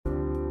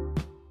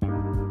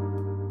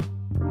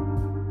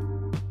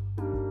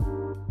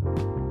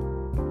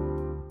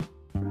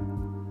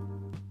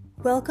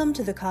Welcome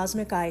to the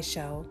Cosmic Eye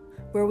Show,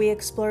 where we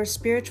explore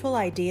spiritual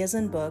ideas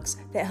and books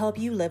that help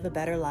you live a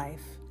better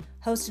life.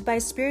 Hosted by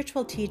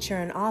spiritual teacher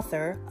and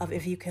author of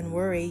If You Can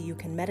Worry, You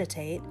Can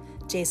Meditate,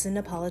 Jason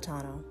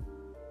Napolitano.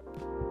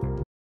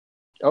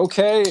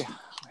 Okay,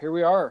 here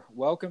we are.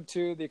 Welcome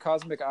to the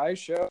Cosmic Eye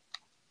Show.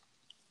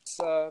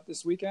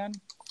 This weekend,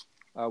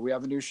 we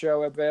have a new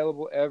show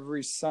available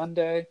every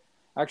Sunday.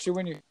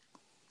 Actually,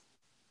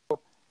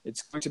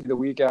 it's going to be the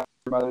week after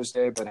Mother's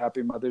Day, but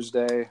happy Mother's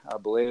Day,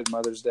 belated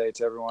Mother's Day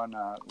to everyone.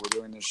 We're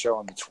doing this show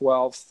on the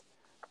 12th.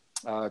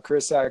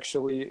 Chris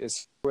actually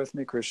is with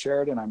me, Chris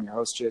Sheridan. I'm your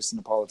host, Jason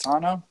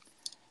Napolitano,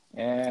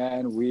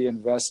 and we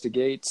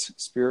investigate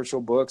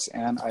spiritual books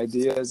and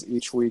ideas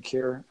each week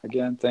here.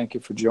 Again, thank you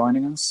for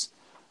joining us.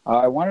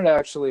 I wanted to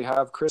actually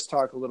have Chris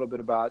talk a little bit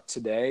about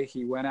today.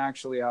 He went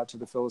actually out to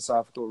the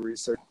Philosophical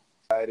Research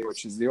Society,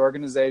 which is the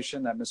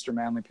organization that Mr.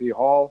 Manly P.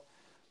 Hall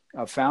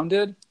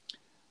founded.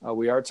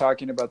 We are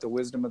talking about the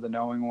Wisdom of the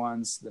Knowing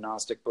Ones, the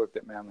Gnostic book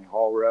that Manly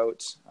Hall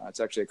wrote.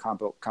 It's actually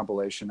a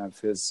compilation of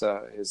his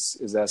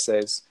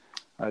essays.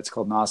 It's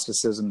called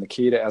Gnosticism, the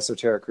Key to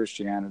Esoteric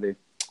Christianity.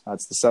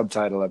 That's the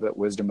subtitle of it.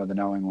 Wisdom of the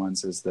Knowing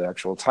Ones is the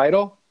actual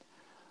title.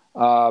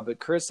 But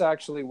Chris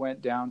actually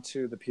went down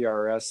to the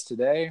PRS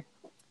today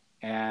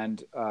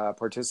and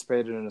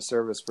participated in a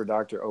service for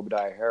Dr.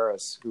 Obadiah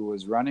Harris, who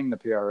was running the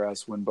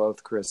PRS when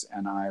both Chris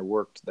and I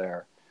worked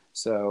there.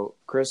 So,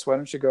 Chris, why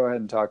don't you go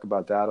ahead and talk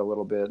about that a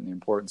little bit and the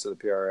importance of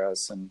the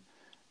PRS and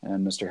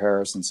Mr.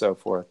 Harris and so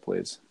forth,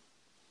 please.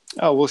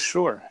 Oh, well,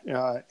 sure.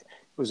 It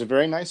was a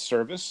very nice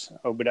service.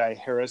 Obadiah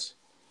Harris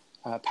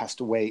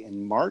passed away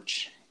in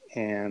March,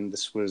 and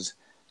this was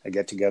a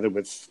get-together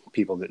with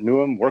people that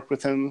knew him, worked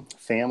with him,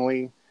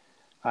 family,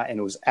 and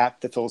it was at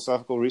the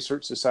Philosophical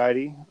Research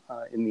Society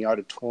in the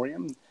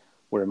auditorium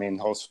where Manly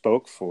Hall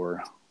spoke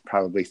for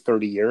probably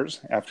 30 years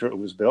after it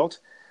was built.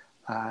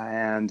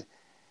 And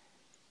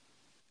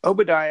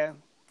Obadiah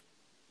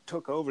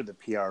took over the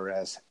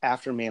PRS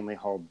after Manly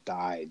Hall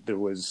died. There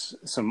was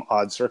some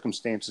odd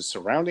circumstances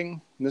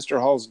surrounding Mr.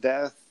 Hall's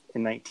death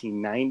in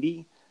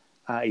 1990.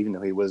 Even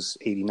though he was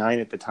 89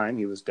 at the time,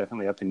 he was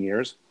definitely up in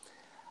years.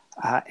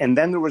 And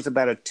then there was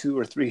about a 2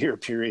 or 3 year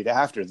period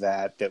after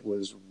that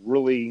was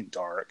really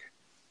dark.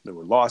 There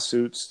were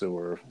lawsuits. There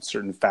were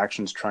certain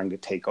factions trying to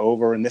take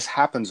over. And this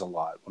happens a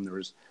lot when there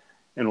is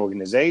an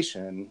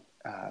organization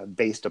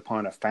based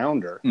upon a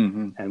founder.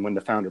 Mm-hmm. And when the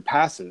founder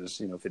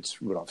passes, if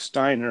it's Rudolf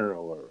Steiner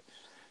or,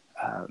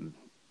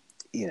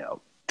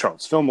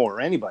 Charles Fillmore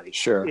or anybody,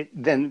 sure.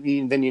 Then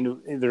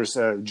there's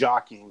a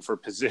jockeying for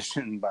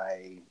position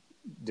by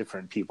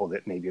different people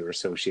that maybe are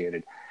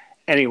associated.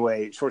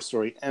 Anyway, short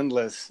story,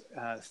 endless.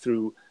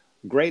 Through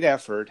great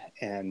effort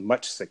and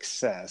much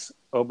success,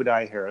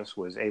 Obadiah Harris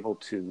was able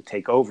to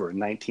take over in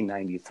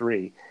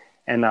 1993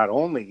 and not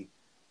only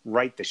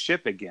right the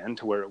ship again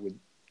to where it would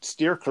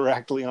steer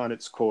correctly on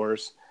its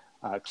course,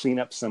 clean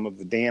up some of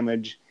the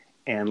damage,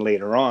 and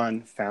later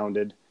on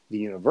founded the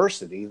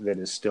university that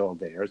is still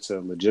there. It's a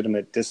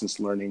legitimate distance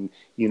learning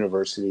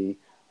university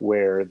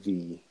where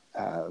the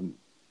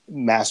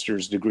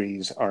master's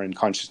degrees are in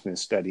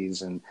consciousness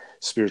studies and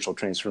spiritual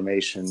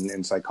transformation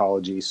and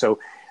psychology. So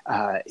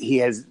he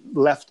has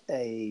left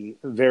a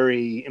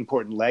very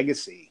important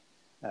legacy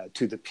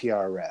to the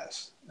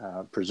PRS,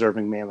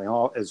 preserving Manly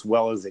Hall as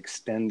well as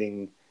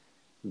extending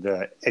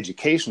the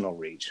educational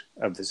reach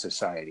of the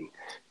society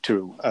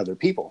to other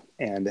people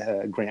and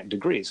grant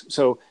degrees.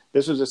 So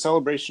this was a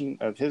celebration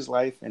of his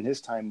life and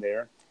his time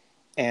there.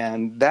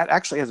 And that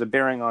actually has a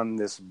bearing on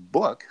this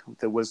book,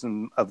 The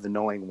Wisdom of the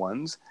Knowing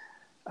Ones,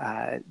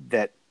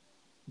 that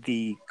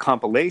the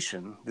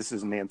compilation, this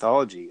is an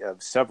anthology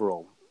of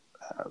several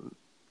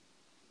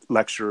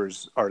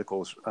lectures,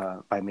 articles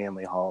by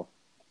Manly Hall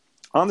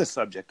on the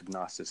subject of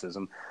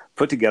Gnosticism,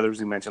 put together, as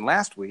we mentioned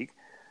last week,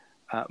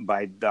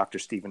 by Dr.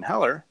 Stephen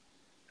Heller,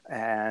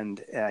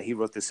 and he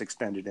wrote this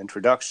extended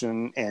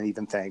introduction and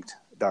even thanked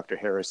Dr.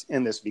 Harris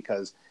in this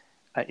because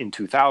in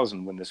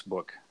 2000, when this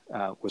book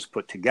was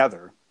put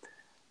together,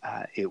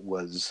 it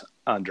was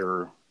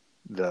under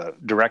the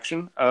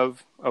direction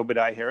of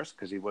Obadiah Harris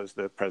because he was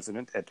the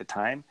president at the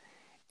time,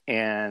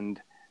 and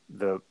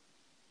the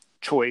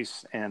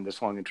choice and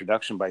this long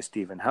introduction by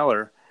Stephen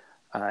Heller.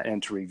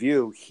 And to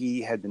review,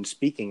 he had been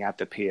speaking at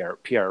the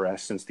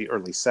PRS since the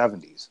early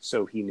 70s.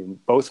 So he knew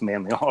both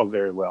Manly Hall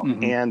very well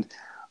mm-hmm. and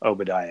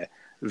Obadiah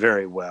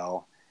very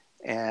well.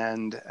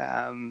 And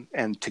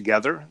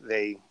together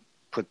they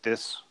put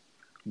this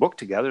book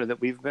together that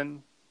we've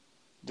been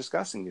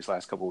discussing these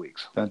last couple of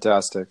weeks.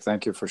 Fantastic.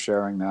 Thank you for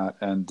sharing that.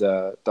 And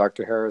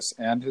Dr. Harris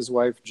and his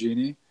wife,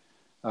 Jeannie,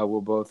 will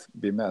both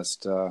be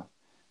missed.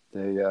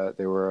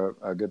 They were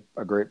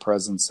a great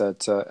presence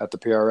at the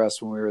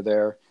PRS when we were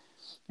there.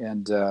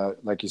 And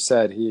like you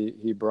said,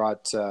 he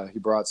brought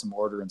some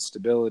order and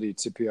stability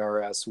to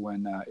PRS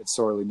when it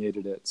sorely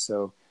needed it.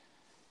 So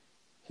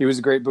he was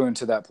a great boon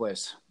to that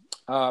place.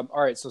 All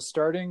right, so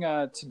starting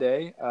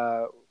today,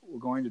 we're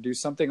going to do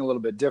something a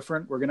little bit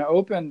different. We're going to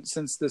open,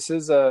 since this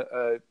is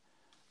a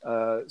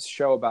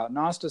show about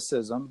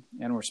Gnosticism,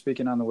 and we're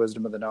speaking on the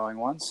Wisdom of the Knowing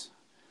Ones.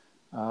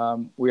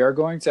 We are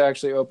going to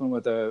actually open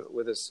with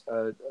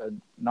a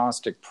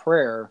Gnostic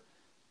prayer.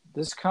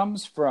 This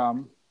comes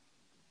from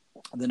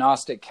the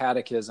Gnostic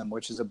Catechism,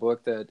 which is a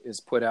book that is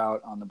put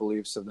out on the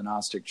beliefs of the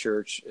Gnostic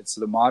Church. It's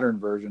the modern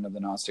version of the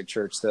Gnostic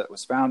Church that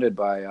was founded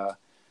by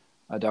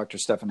Dr.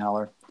 Stephan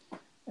Heller.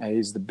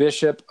 He's the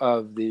bishop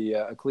of the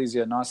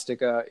Ecclesia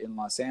Gnostica in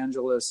Los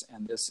Angeles,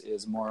 and this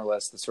is more or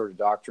less the sort of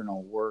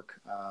doctrinal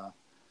work.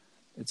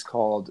 It's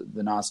called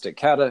the Gnostic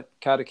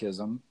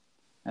Catechism,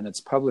 and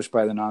it's published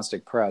by the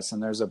Gnostic Press.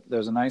 And there's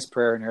a nice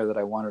prayer in here that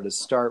I wanted to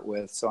start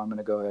with, so I'm going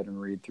to go ahead and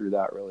read through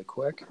that really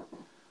quick,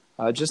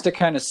 just to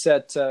kind of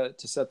set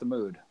the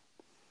mood.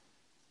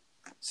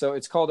 So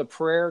it's called a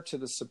prayer to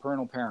the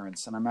supernal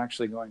parents, and I'm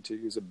actually going to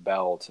use a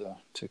bell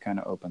to kind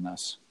of open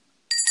this.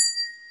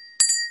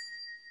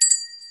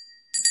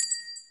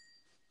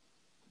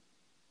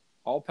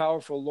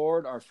 All-powerful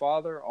Lord, our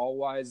Father,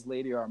 all-wise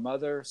Lady, our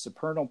Mother,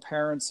 supernal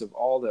parents of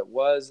all that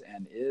was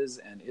and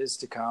is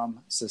to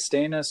come,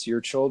 sustain us,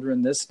 your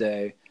children, this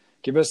day.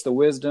 Give us the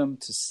wisdom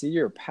to see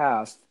your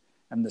path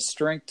and the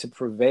strength to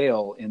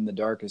prevail in the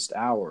darkest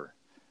hour.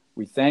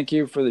 We thank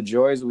you for the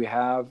joys we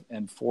have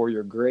and for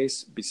your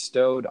grace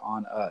bestowed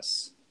on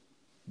us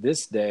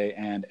this day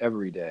and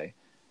every day.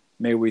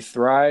 May we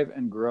thrive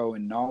and grow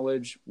in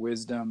knowledge,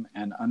 wisdom,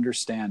 and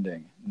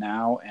understanding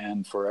now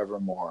and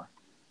forevermore.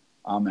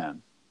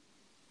 Amen.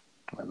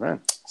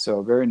 Amen. So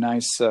a very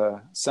nice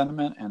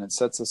sentiment, and it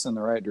sets us in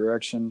the right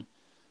direction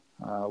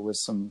with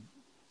some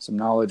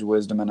knowledge,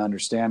 wisdom, and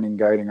understanding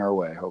guiding our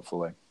way,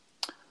 hopefully.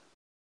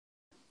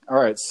 All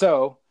right,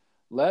 so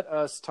let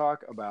us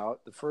talk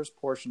about the first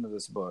portion of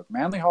this book.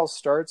 Manly Hall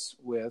starts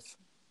with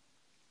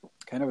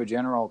kind of a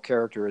general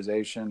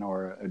characterization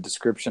or a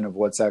description of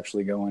what's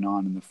actually going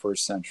on in the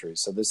first century.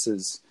 So this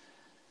is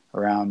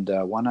around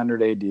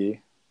 100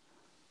 AD.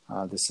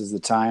 This is the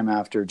time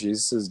after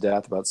Jesus'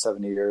 death, about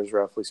 70 years,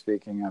 roughly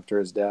speaking, after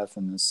his death,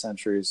 and the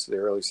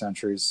early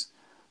centuries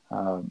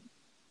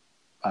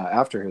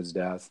after his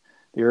death.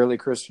 The early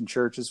Christian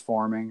church is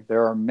forming.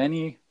 There are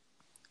many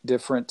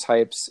different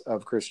types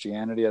of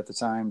Christianity at the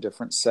time,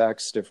 different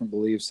sects, different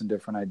beliefs, and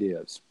different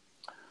ideas.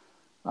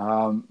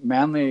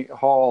 Manly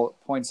Hall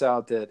points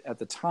out that at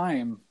the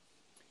time,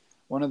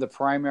 one of the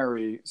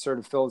primary sort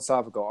of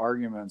philosophical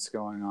arguments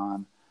going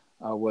on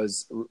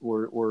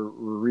were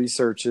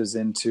researches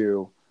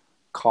into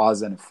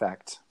cause and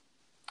effect.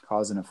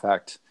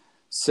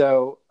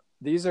 So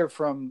these are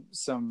from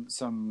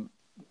some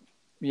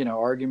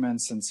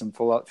arguments and some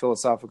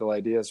philosophical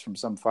ideas from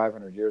some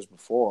 500 years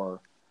before,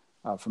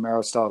 from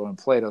Aristotle and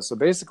Plato. So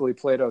basically,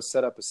 Plato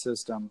set up a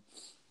system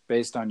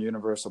based on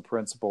universal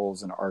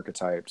principles and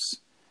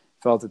archetypes.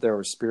 Felt that there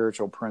were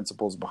spiritual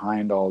principles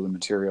behind all the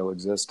material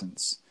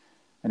existence,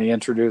 and he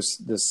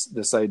introduced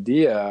this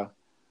idea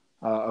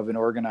of an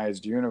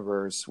organized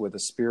universe with a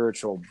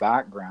spiritual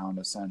background,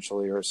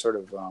 essentially, or sort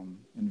of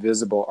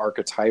invisible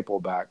archetypal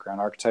background.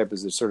 Archetype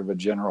is a sort of a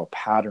general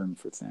pattern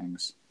for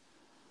things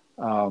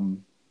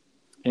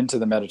into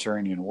the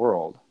Mediterranean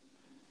world.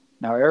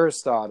 Now,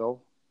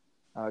 Aristotle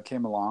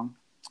came along,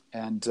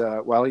 and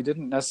while he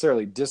didn't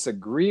necessarily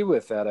disagree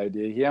with that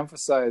idea, he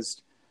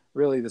emphasized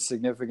really the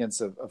significance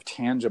of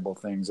tangible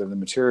things, of the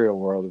material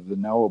world, of the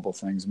knowable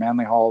things.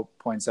 Manly Hall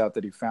points out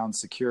that he found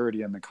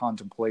security in the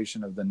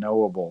contemplation of the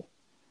knowable.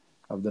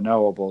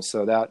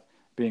 So that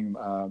being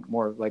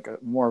more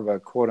of a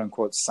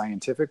quote-unquote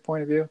scientific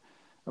point of view.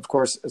 Of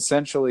course,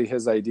 essentially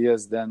his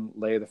ideas then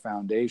lay the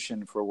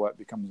foundation for what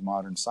becomes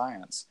modern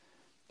science.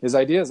 His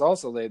ideas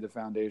also laid the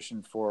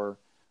foundation for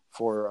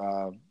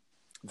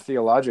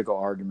theological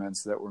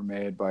arguments that were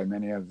made by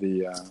many of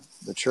the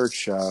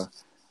church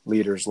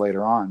leaders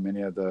later on.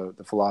 Many of the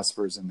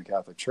philosophers in the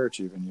Catholic Church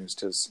even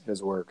used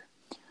his work.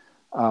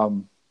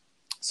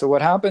 So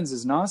what happens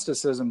is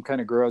Gnosticism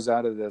kind of grows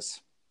out of this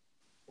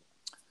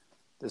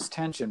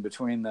tension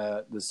between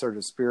the sort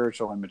of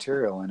spiritual and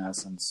material, in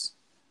essence.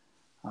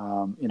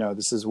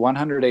 This is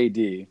 100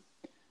 AD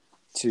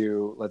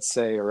to, let's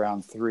say,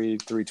 around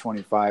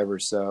 325 or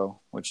so,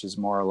 which is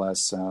more or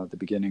less the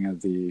beginning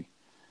of the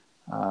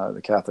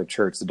Catholic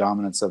Church, the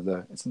dominance of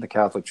it's in the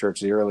Catholic Church,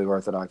 the early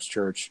Orthodox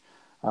Church.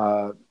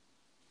 The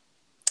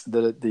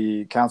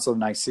Council of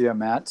Nicaea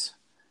met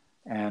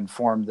and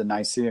formed the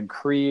Nicene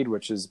Creed,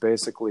 which is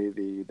basically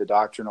the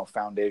doctrinal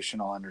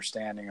foundational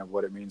understanding of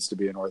what it means to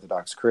be an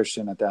Orthodox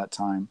Christian at that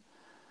time.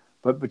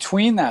 But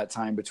between that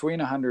time, between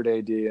 100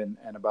 AD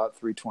and about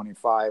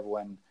 325,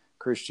 when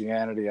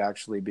Christianity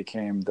actually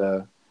became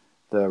the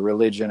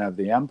religion of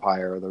the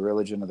empire, the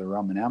religion of the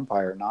Roman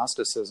Empire,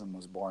 Gnosticism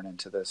was born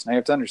into this. Now you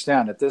have to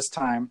understand, at this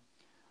time,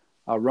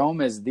 Rome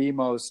is the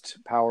most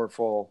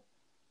powerful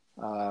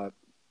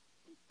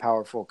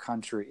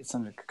country. It's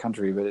not a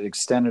country, but it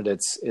extended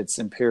its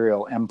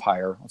imperial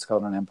empire. Let's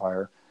call it an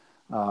empire.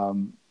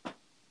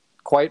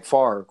 Quite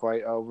far,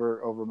 quite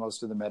over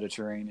most of the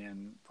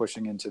Mediterranean,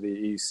 pushing into the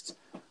east.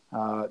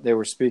 They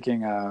were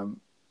speaking.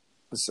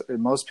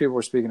 Most people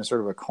were speaking a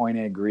sort of a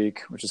Koine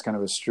Greek, which is kind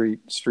of a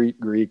street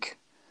Greek.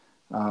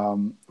 A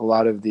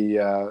lot of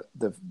the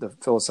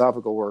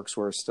philosophical works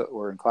were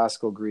in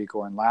classical Greek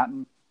or in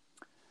Latin.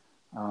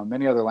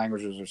 Many other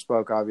languages were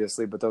spoke,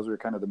 obviously, but those were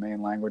kind of the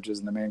main languages.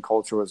 And the main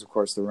culture was, of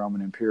course, the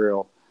Roman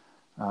imperial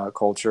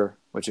culture,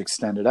 which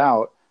extended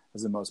out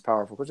as the most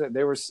powerful culture.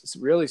 They were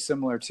really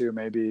similar to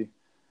maybe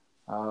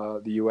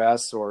the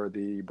U.S. or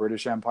the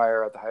British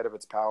Empire at the height of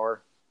its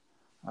power,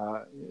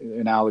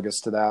 analogous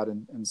to that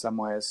in some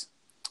ways.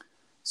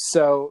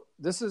 So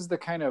this is the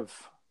kind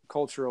of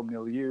cultural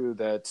milieu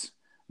that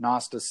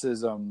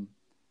Gnosticism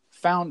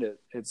found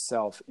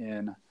itself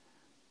in.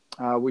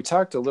 We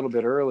talked a little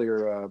bit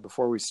earlier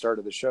before we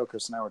started the show.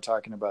 Chris and I were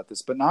talking about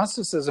this, but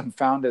Gnosticism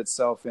found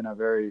itself in a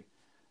very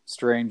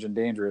strange and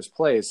dangerous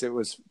place. It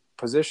was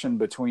positioned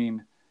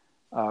between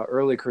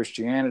early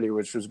Christianity,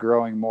 which was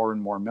growing more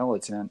and more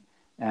militant,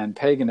 and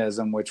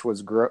paganism, which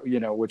was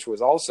which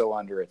was also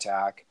under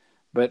attack,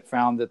 but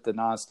found that the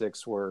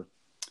Gnostics were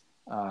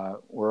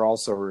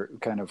also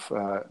kind of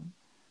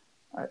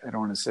I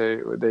don't want to say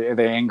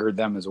they angered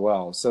them as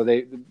well. So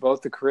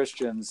both the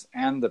Christians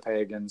and the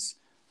pagans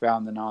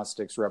found the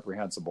Gnostics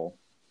reprehensible.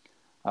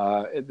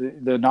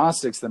 The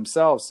Gnostics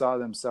themselves saw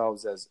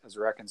themselves as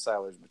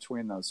reconcilers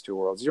between those two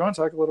worlds. Do you want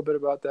to talk a little bit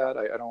about that?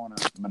 I don't want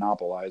to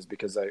monopolize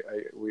because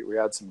we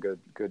had some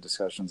good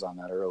discussions on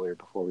that earlier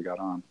before we got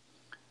on.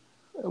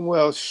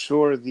 Well,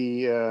 sure.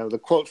 The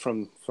quote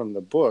from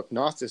the book,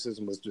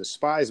 Gnosticism was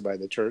despised by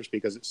the church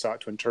because it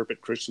sought to interpret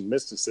Christian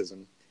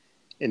mysticism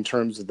in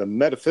terms of the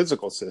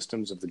metaphysical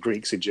systems of the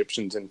Greeks,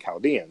 Egyptians, and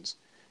Chaldeans.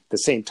 At the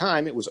same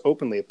time, it was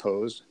openly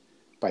opposed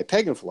by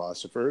pagan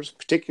philosophers,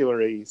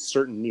 particularly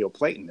certain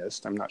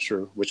Neoplatonists. I'm not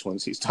sure which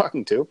ones he's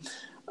talking to,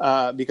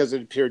 because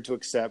it appeared to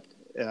accept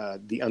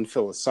the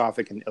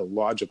unphilosophic and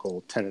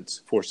illogical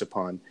tenets forced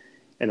upon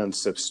an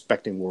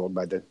unsuspecting world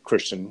by the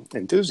Christian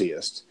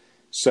enthusiasts.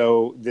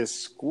 So this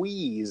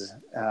squeeze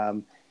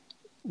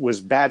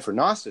was bad for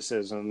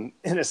Gnosticism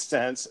in a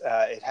sense.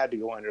 It had to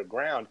go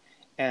underground.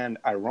 And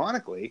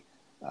ironically,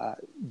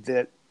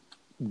 that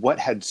what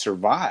had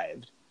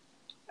survived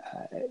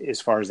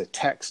as far as a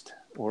text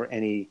or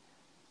any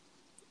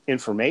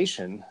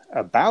information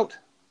about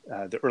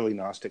the early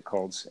Gnostic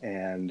cults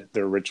and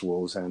their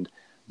rituals and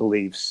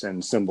beliefs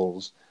and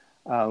symbols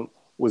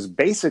was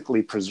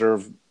basically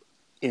preserved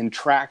in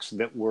tracts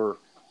that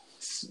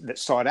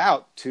sought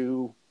out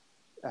to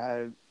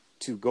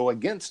go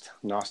against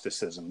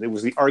Gnosticism. It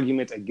was the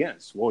argument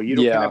against. Well, you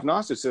don't have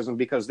Gnosticism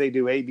because they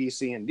do A, B,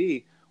 C, and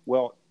D.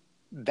 Well,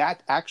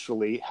 that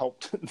actually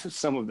helped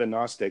some of the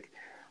Gnostic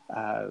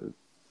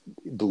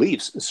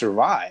beliefs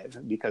survive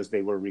because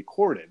they were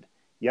recorded.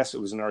 Yes,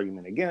 it was an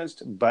argument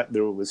against, but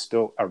there was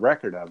still a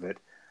record of it.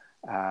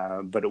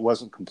 But it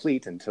wasn't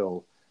complete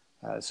until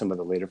some of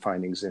the later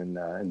findings in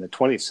the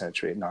 20th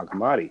century at Nag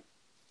Hammadi.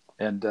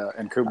 And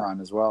Qumran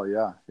as well.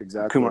 Yeah,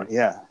 exactly. Qumran,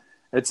 yeah.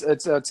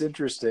 It's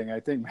interesting. I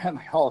think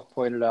Manly Hall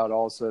pointed out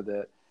also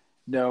that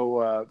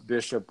no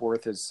bishop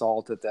worth his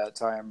salt at that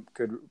time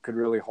could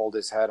really hold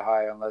his head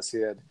high unless he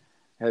had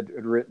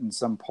written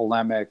some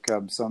polemic,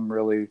 some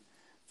really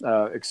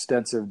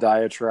extensive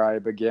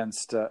diatribe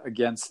against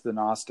the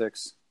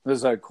Gnostics. It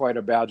was quite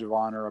a badge of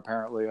honor,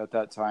 apparently, at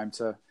that time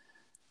to.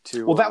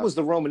 Well, that was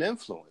the Roman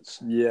influence.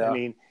 Yeah, I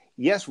mean,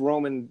 yes,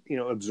 Roman,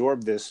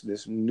 absorbed this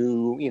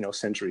new,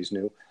 centuries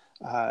new,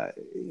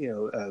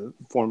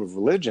 form of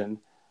religion,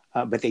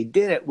 but they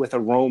did it with a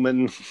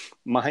Roman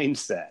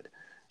mindset.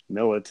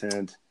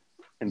 Militant,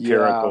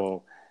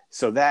 empirical. Yeah.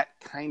 So that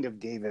kind of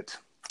gave it.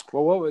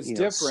 Well, what was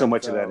different? So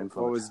much of that influence.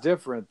 What was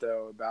different,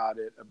 though, about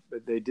it?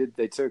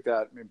 They took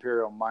that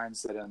imperial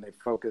mindset and they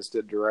focused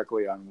it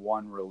directly on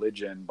one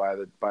religion by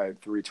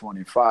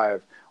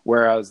 325,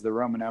 whereas the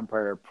Roman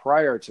Empire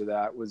prior to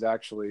that was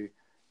actually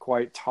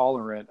quite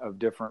tolerant of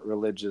different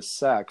religious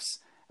sects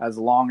as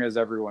long as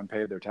everyone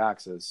paid their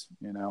taxes.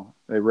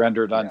 They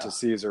rendered unto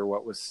Caesar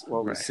what was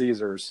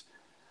Caesar's.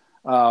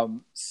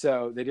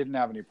 So they didn't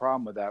have any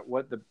problem with that.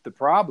 What the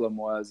problem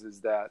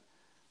is that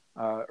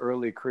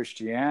early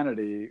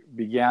Christianity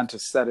began to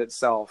set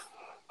itself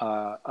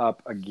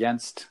up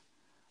against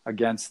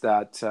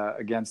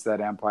that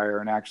empire,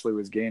 and actually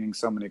was gaining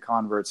so many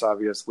converts,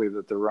 obviously,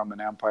 that the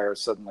Roman Empire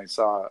suddenly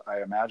saw,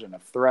 I imagine, a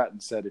threat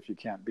and said, if you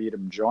can't beat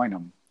them, join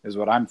them, is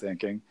what I'm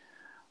thinking.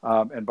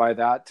 And by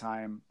that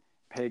time,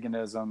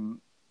 paganism,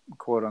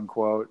 quote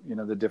unquote,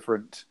 the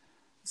different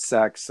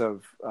sects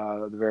of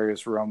the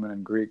various Roman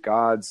and Greek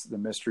gods, the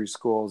mystery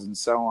schools, and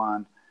so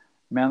on.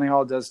 Manly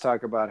Hall does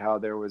talk about how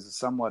there was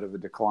somewhat of a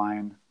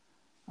decline.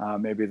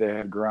 Maybe they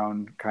had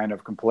grown kind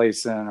of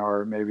complacent,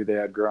 or maybe they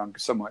had grown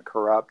somewhat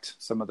corrupt,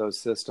 some of those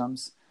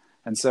systems.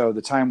 And so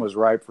the time was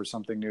ripe for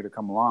something new to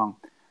come along.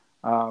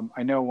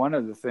 I know one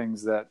of the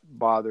things that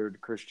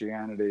bothered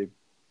Christianity,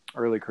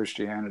 early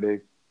Christianity,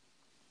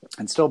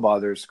 and still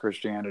bothers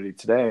Christianity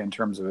today in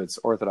terms of its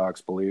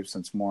Orthodox beliefs.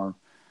 It's more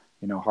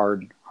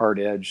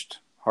hard-edged,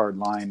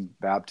 hard-line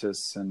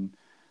Baptists and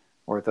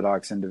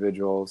Orthodox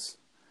individuals,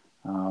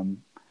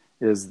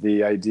 is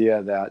the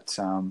idea that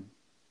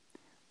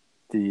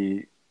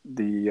the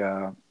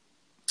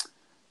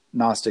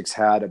Gnostics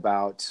had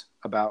about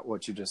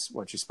what you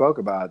spoke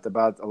about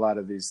a lot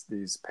of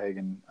these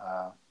pagan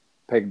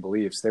pagan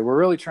beliefs. They were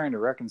really trying to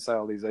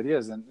reconcile these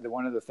ideas, and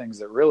one of the things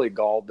that really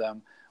galled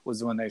them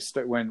was when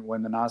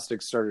when the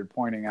Gnostics started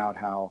pointing out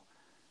how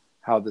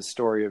the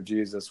story of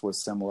Jesus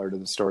was similar to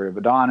the story of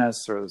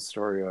Adonis or the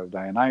story of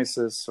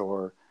Dionysus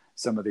or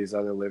some of these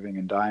other living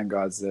and dying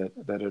gods that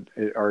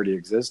it already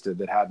existed,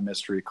 that had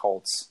mystery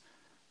cults,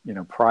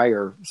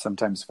 prior,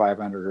 sometimes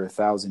 500 or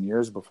 1,000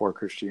 years before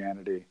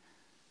Christianity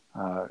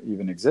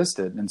even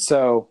existed. And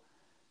so,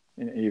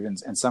 even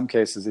in some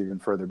cases, even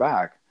further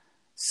back.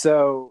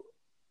 So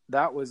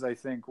that was, I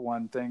think,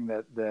 one thing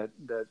that the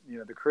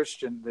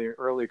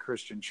early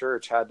Christian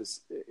church had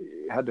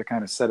to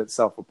kind of set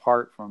itself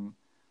apart from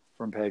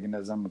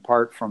paganism,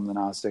 apart from the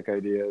Gnostic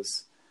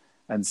ideas,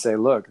 and say,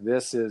 look,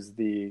 this is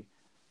the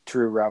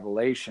true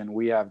revelation.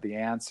 We have the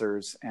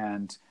answers,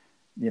 and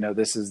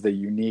this is the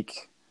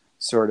unique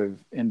sort of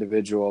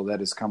individual that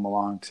has come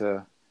along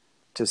to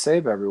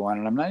save everyone.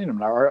 And I'm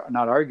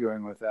not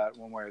arguing with that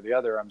one way or the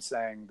other. I'm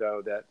saying,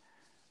 though, that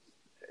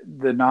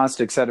the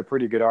Gnostics had a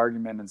pretty good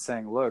argument in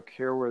saying, look,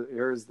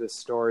 here's this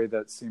story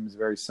that seems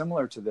very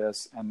similar to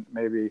this, and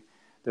maybe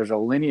there's a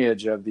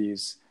lineage of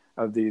these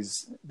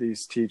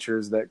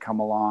teachers that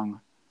come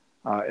along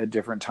at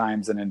different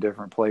times and in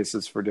different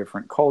places for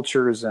different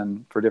cultures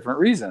and for different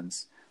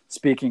reasons,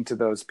 speaking to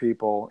those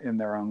people in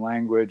their own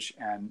language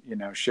and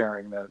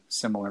sharing the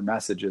similar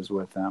messages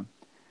with them.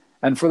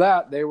 And for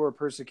that, they were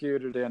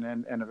persecuted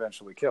and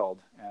eventually killed,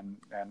 and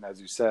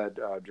as you said,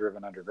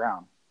 driven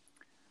underground.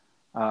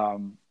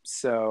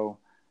 So,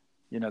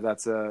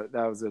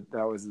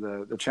 that was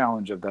the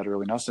challenge of that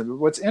early Gnosticism.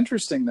 What's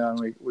interesting, though,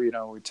 and we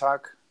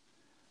talk.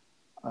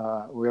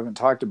 We haven't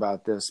talked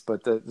about this,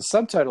 but the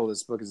subtitle of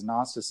this book is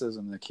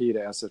Gnosticism: The Key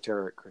to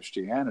Esoteric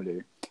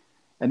Christianity.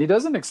 And he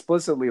doesn't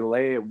explicitly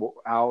lay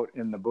out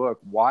in the book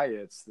why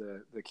it's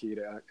the key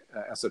to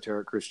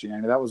esoteric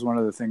Christianity. That was one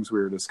of the things we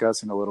were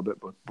discussing a little bit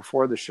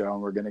before the show,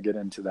 and we're going to get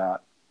into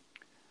that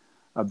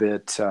a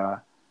bit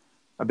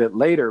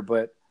later.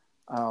 But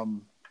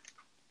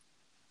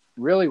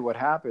really what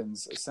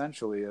happens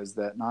essentially is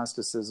that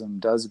Gnosticism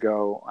does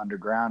go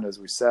underground, as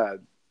we said,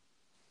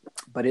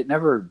 but it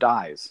never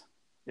dies.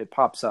 It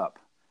pops up.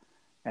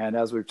 And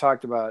as we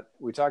talked about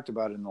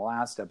in the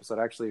last episode,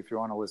 actually, if you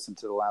want to listen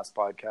to the last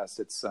podcast,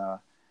 it's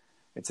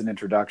an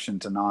introduction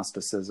to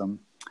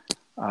Gnosticism.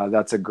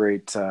 That's a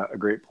great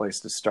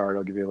place to start.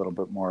 I'll give you a little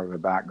bit more of a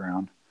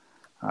background.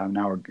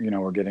 Now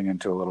we're getting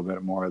into a little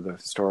bit more of the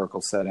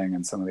historical setting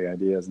and some of the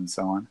ideas and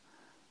so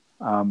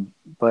on.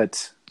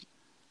 But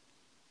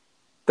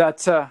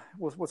that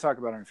we'll talk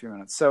about it in a few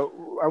minutes.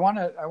 So I want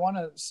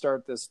to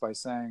start this by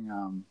saying.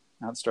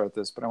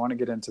 But I want to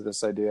get into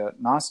this idea.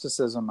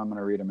 Gnosticism, I'm going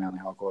to read a Manly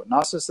Hall quote.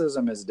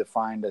 Gnosticism is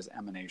defined as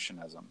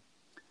emanationism,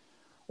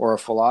 or a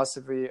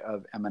philosophy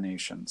of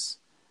emanations.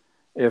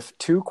 If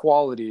two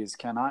qualities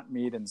cannot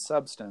meet in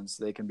substance,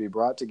 they can be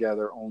brought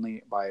together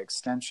only by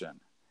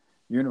extension.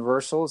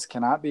 Universals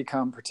cannot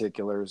become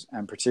particulars,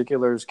 and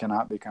particulars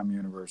cannot become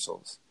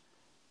universals.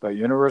 But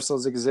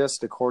universals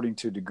exist according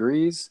to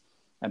degrees,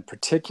 and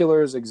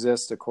particulars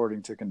exist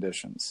according to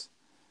conditions.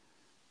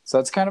 So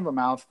it's kind of a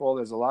mouthful.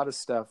 There's a lot of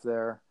stuff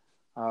there.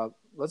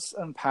 Let's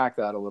unpack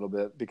that a little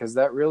bit, because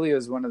that really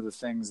is one of the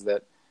things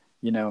that,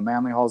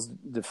 Manly Hall's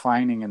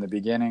defining in the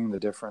beginning, the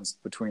difference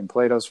between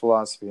Plato's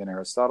philosophy and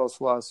Aristotle's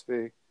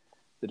philosophy,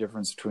 the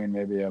difference between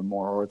maybe a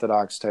more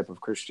orthodox type of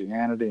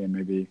Christianity and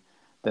maybe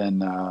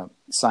then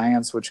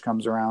science, which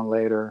comes around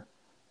later,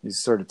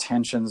 these sort of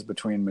tensions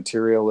between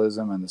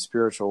materialism and the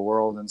spiritual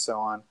world and so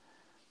on.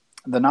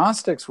 The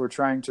Gnostics were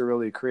trying to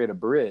really create a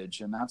bridge,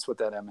 and that's what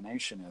that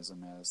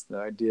emanationism is. The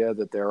idea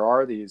that there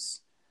are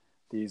these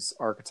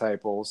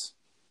archetypal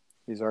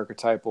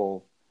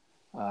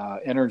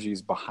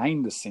energies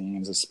behind the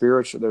scenes.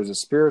 There's a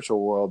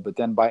spiritual world, but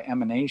then by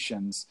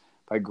emanations,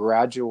 by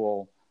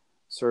gradual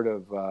sort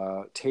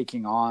of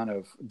taking on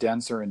of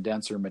denser and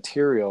denser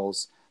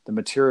materials, the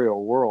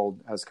material world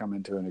has come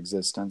into an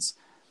existence.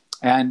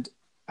 And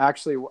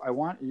actually, I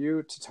want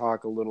you to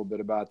talk a little bit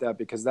about that,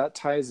 because that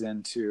ties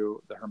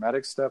into the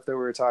Hermetic stuff that we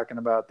were talking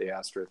about, the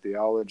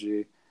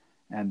astrotheology,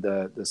 and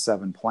the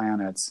 7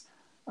 planets.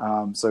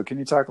 So can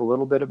you talk a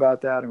little bit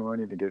about that? And we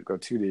don't need to go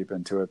too deep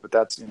into it, but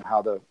that's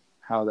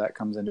how that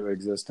comes into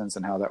existence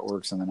and how that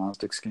works in the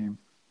Gnostic scheme.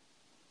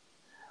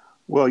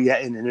 Well, yeah,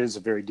 and it is a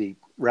very deep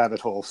rabbit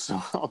hole,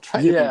 so I'll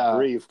try to be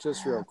brief.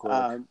 Just real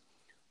quick.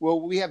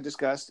 Well, we have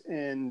discussed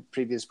in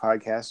previous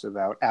podcasts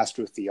about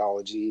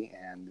astrotheology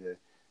and the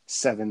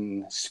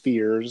 7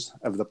 spheres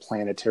of the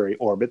planetary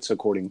orbits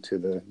according to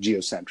the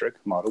geocentric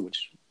model,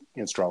 which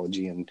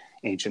astrology and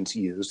ancients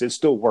used. It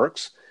still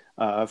works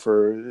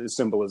for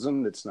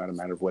symbolism. It's not a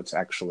matter of what's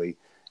actually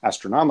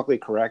astronomically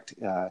correct.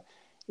 The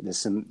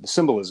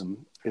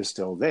symbolism is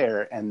still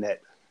there, and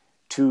that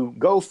to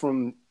go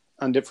from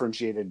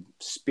undifferentiated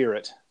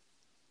spirit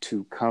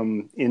to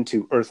come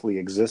into earthly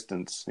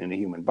existence in a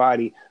human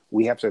body,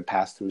 we have to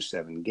pass through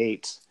 7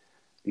 gates.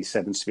 These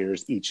 7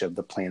 spheres, each of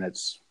the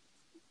planets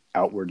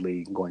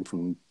outwardly, going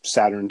from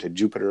Saturn to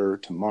Jupiter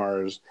to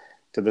Mars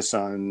to the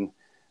Sun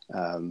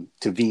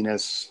to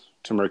Venus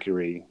to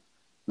Mercury,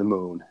 the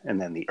moon,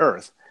 and then the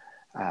earth.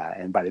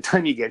 And by the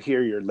time you get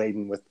here, you're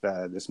laden with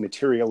this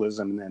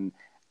materialism. And then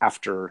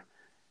after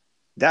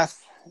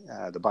death,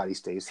 the body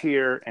stays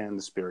here, and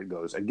the spirit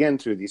goes again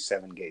through these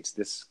 7 gates.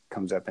 This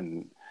comes up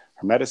in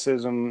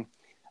Hermeticism,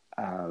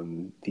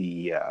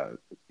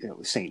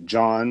 St.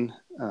 John,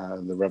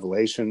 the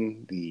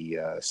Revelation, the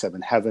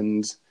 7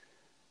 heavens,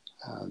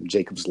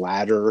 Jacob's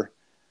ladder,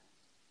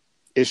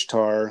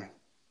 Ishtar,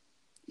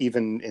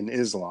 even in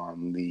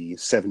Islam, the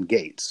 7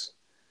 gates.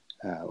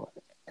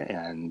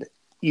 And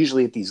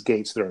usually at these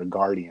gates, there are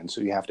guardians,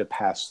 so you have to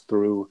pass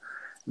through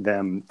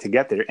them to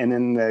get there. And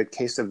in the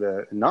case of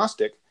the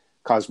Gnostic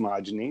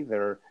cosmogony,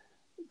 their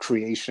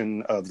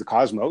creation of the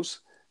cosmos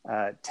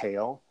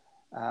tale,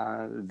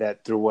 that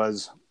there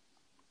was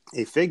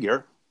a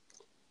figure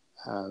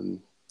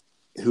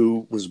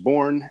who was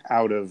born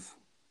out of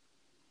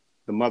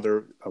the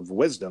mother of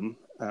wisdom,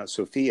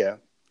 Sophia,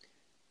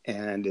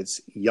 and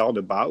it's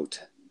Yaldabaoth,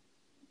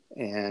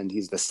 and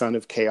he's the son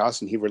of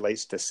chaos, and he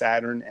relates to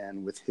Saturn,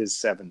 and with his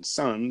 7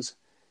 sons,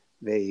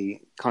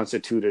 they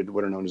constituted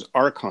what are known as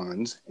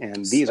archons,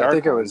 and these archons...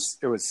 I think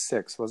it was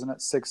 6, wasn't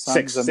it? 6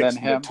 sons, and then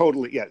him?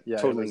 Totally,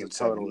 totally it was a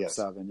total of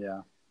 7,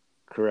 yeah.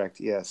 Correct,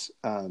 yes.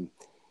 And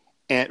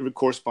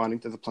corresponding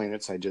to the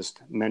planets I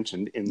just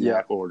mentioned in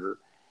that order.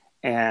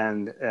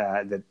 And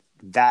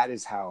that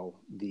is how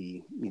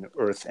the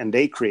Earth, and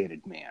they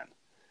created man.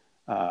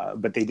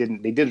 But they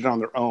did it on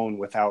their own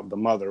without the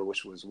mother,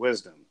 which was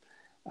wisdom.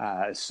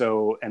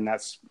 And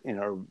that's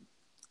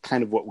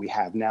kind of what we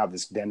have now,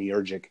 this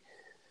demiurgic,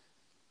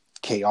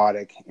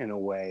 chaotic in a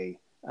way,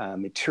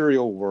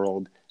 material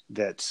world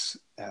that's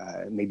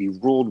maybe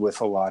ruled with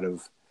a lot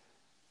of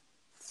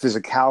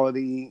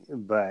physicality,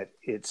 but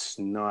it's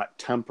not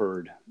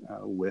tempered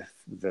with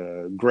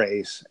the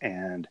grace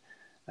and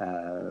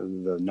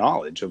the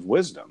knowledge of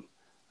wisdom,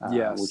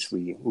 which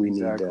we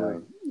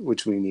need,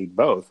 which we need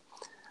both.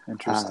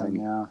 Interesting,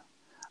 yeah.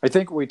 I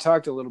think we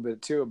talked a little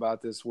bit too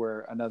about this,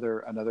 where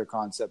another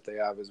concept they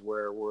have is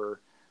where we're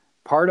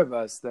part of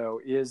us though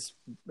is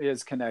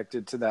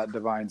connected to that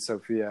divine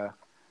Sophia,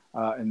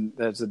 and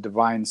there's a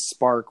divine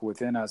spark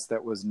within us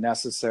that was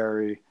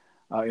necessary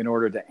in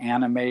order to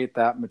animate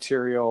that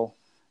material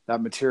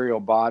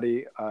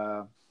body.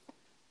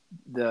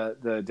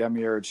 The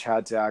demiurge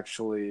had to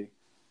actually,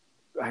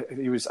 I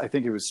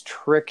think he was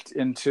tricked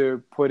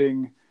into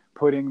putting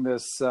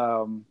this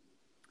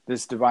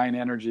this divine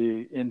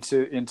energy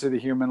into the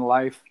human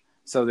life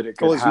so that it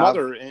could. Well, his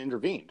mother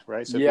intervened,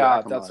 right? So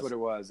yeah, that's what it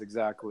was,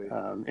 exactly.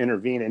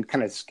 Intervened and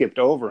kind of skipped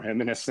over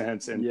him in a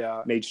sense, and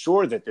made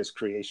sure that this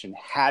creation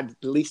had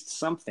at least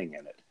something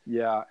in it.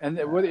 Yeah, and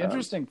what the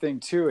interesting thing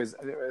too is,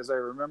 as I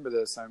remember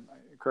this,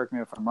 correct me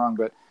if I'm wrong,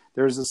 but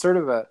there was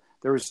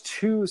there was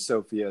 2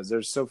 Sophias.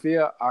 There's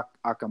Sophia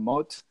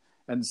Akhmot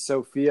and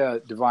Sophia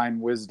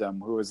Divine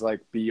Wisdom, who was like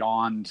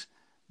beyond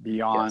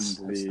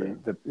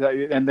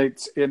and they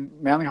in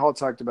Manly Hall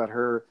talked about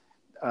her,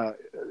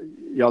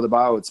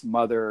 Yaldabaoth's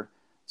mother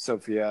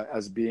Sophia,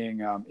 as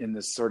being in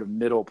this sort of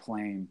middle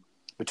plane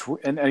between,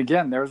 and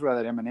again, there's where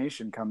that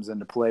emanation comes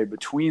into play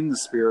between the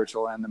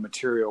spiritual and the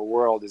material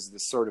world, is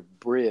this sort of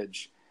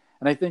bridge.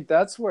 And I think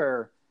that's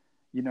where,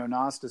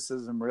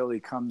 Gnosticism really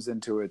comes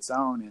into its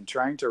own in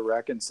trying to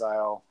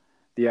reconcile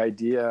the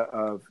idea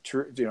of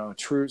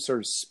true sort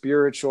of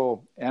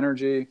spiritual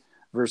energy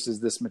versus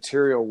this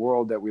material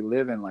world that we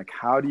live in. Like,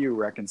 how do you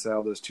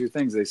reconcile those 2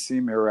 things? They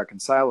seem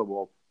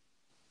irreconcilable.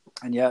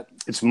 And yet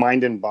it's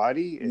mind and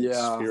body, it's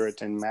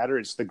spirit and matter.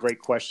 It's the great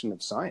question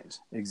of science.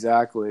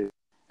 Exactly.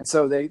 And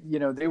so they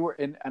were,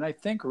 and I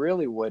think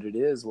really what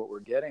we're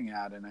getting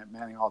at, and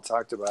Manning Hall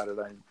talked about it,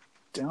 I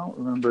don't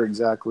remember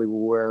exactly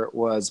where it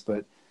was,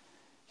 but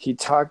he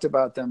talked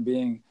about them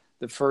being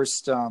the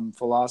first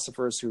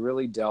philosophers who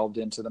really delved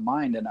into the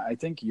mind. And I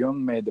think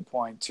Jung made the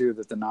point too,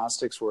 that the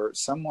Gnostics were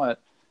somewhat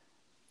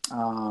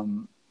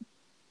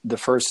the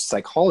first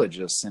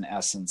psychologists in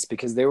essence,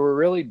 because they were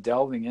really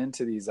delving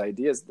into these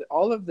ideas.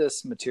 All of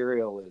this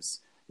material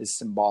is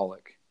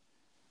symbolic.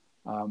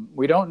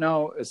 We don't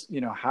know,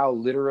 how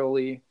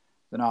literally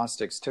the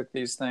Gnostics took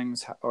these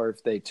things, or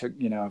if they took,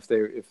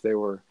 if they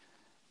were,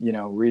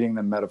 reading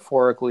them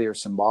metaphorically or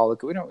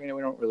symbolically. We don't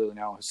really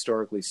know,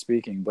 historically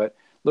speaking. But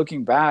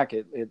looking back,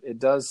 it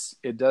does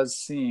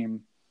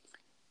seem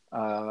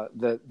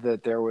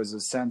that there was a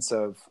sense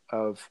of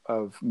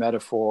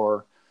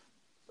metaphor,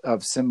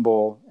 of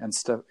symbol and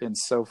stuff and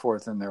so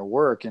forth in their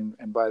work, and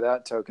by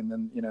that token,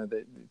 then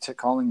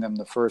calling them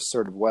the first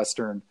sort of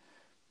Western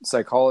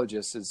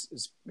psychologists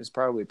is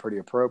probably pretty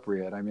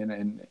appropriate. I mean,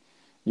 and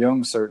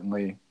Jung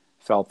certainly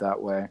felt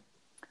that way,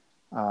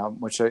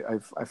 which I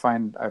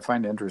find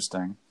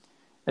interesting.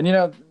 And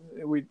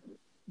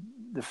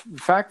the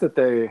fact that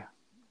they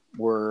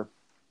were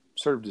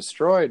sort of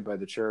destroyed by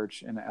the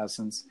church in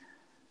essence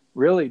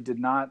really did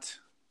not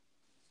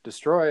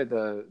destroy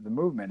the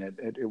movement.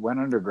 It went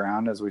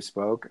underground, as we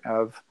spoke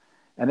of,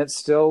 and it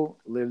still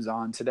lives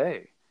on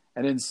today.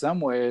 And in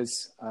some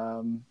ways,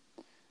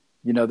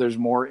 there's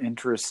more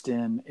interest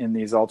in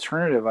these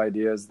alternative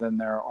ideas than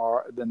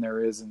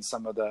there is in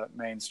some of the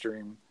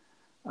mainstream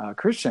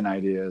Christian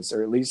ideas,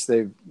 or at least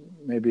they've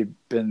maybe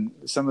been,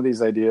 some of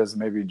these ideas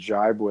maybe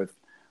jibe with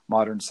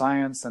modern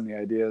science and the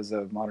ideas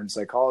of modern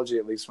psychology,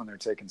 at least when they're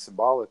taken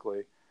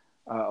symbolically,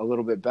 a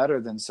little bit better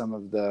than some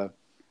of the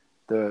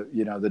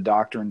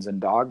doctrines and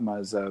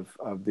dogmas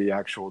of the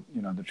actual,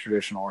 the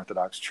traditional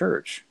Orthodox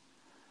Church.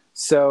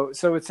 So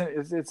it's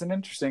an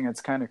interesting,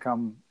 it's kind of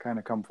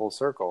come full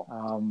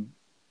circle.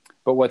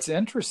 But what's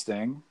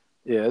interesting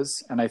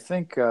is, and I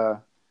think,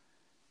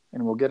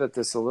 and we'll get at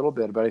this a little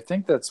bit, but I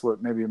think that's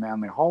what maybe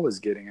Manly Hall is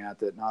getting at,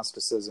 that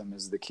Gnosticism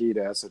is the key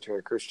to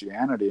esoteric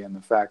Christianity, and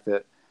the fact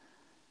that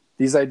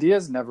these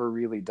ideas never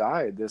really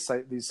died.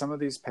 Some of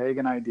these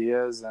pagan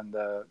ideas and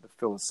the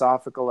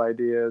philosophical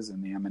ideas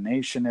and the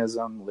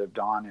emanationism lived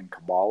on in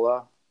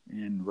Kabbalah,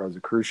 in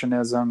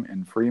Rosicrucianism,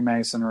 in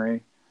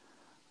Freemasonry.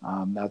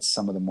 That's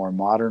some of the more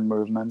modern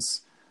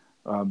movements.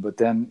 But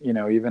then,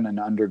 even in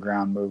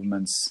underground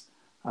movements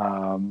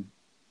in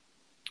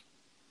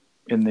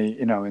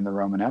the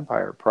Roman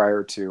Empire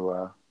prior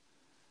to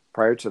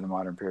the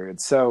modern period.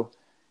 So,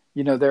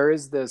 there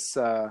is this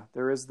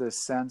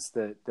sense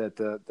that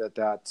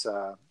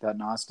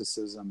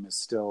Gnosticism is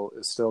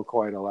still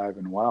quite alive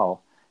and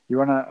well. You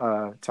want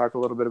to talk a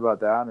little bit about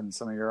that and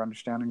some of your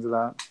understandings of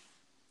that?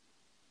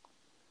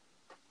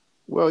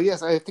 Well,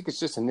 yes, I think it's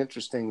just an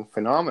interesting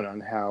phenomenon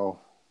how,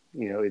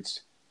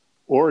 its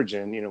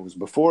origin, was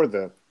before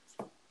the,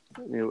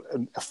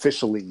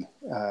 officially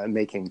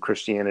making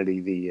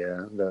Christianity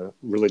the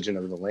religion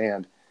of the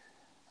land,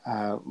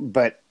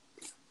 but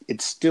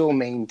it still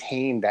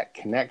maintained that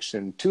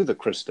connection to the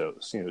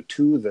Christos,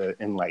 to the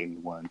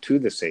enlightened one, to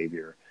the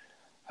Savior,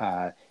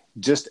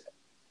 just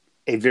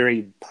a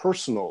very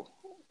personal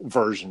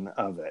version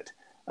of it,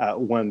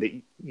 one that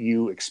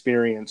you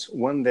experience,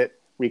 one that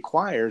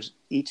requires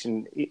each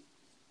and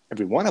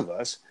every one of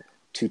us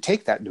to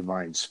take that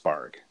divine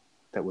spark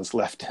that was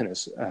left in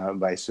us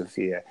by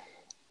Sophia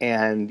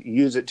and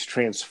use it to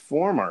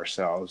transform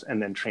ourselves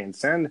and then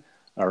transcend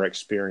our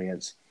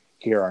experience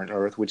here on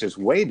earth, which is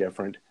way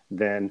different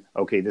than,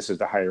 okay, this is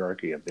the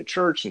hierarchy of the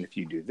church, and if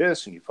you do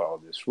this and you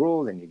follow this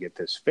rule, then you get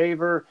this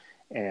favor,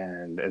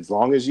 and as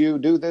long as you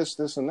do this,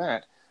 this, and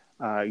that,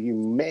 you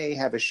may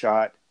have a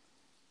shot,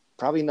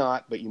 probably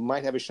not, but you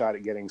might have a shot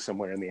at getting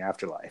somewhere in the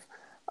afterlife.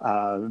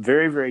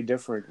 Very, very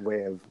different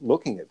way of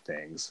looking at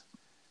things.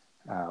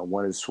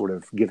 One is sort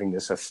of giving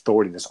this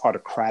authority, this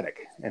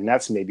autocratic, and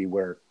that's maybe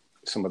where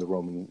some of the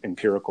Roman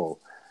empirical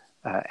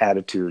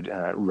attitude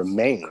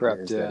remains.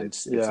 Correct.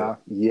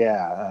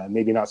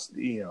 Maybe not,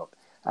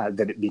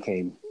 that it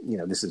became,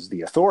 this is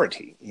the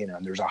authority,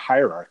 and there's a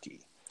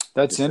hierarchy.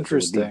 That's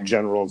interesting.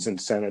 Generals and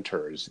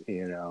senators,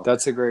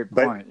 That's a great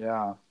point,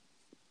 yeah.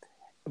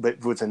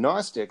 But with the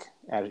Gnostic,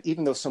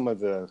 even though some of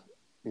the,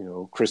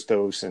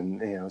 Christos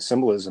and,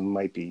 symbolism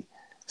might be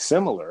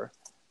similar,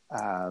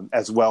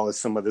 as well as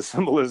some of the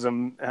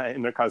symbolism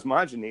in their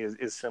cosmogony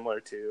is similar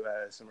to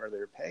some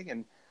other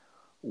pagan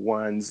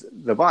ones,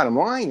 the bottom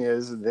line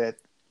is that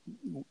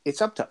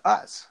it's up to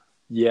us.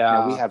 Yeah.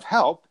 Now, we have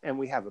help and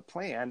we have a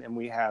plan and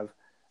we have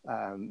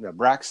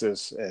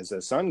Abraxas as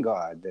a sun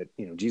god that,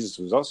 Jesus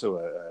was also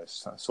a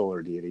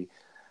solar deity,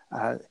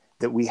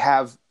 that we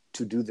have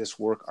to do this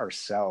work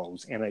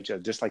ourselves. And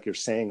just like you're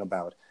saying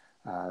about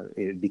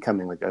it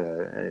becoming like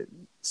a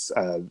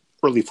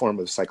early form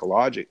of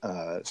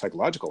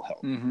psychological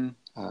help. Mm-hmm.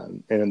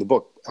 And in the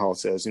book, Hall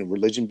says,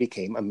 religion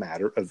became a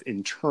matter of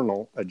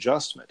internal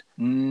adjustment,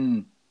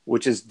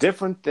 which is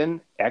different than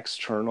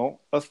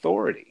external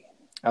authority.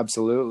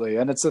 Absolutely,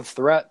 and it's a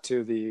threat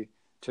to the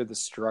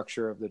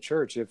structure of the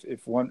church.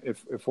 If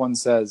one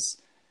says,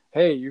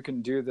 "Hey, you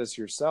can do this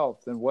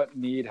yourself," then what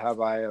need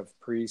have I of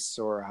priests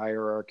or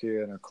hierarchy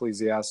and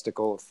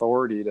ecclesiastical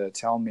authority to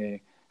tell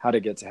me how to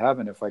get to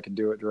heaven if I can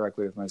do it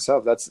directly with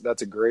myself?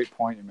 That's a great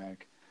point you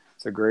make.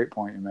 It's a great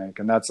point you make,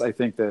 and that's, I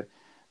think, the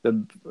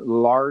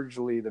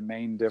largely the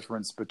main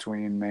difference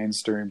between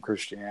mainstream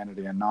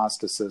Christianity and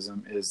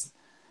Gnosticism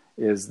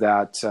is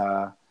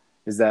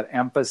that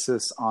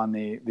emphasis on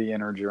the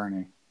inner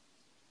journey,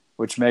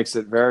 which makes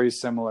it very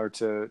similar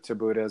to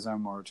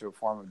Buddhism or to a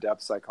form of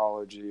depth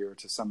psychology or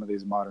to some of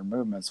these modern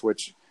movements,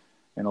 which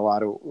in a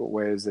lot of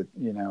ways that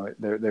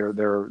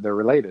they're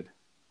related.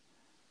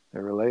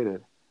 They're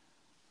related.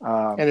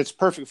 And it's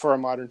perfect for our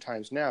modern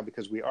times now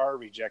because we are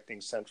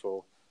rejecting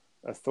central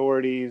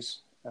authorities.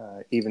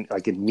 Even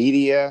like in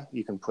media,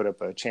 you can put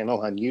up a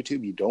channel on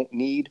YouTube. You don't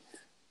need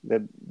the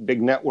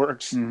big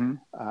networks.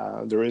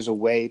 Mm-hmm. There is a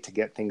way to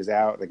get things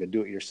out. Like a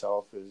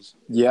do-it-yourself is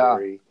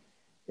very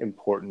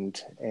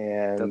important.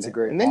 And that's a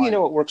great and then point. You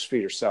know what works for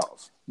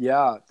yourself.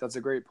 Yeah, that's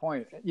a great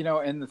point.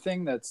 And the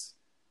thing that's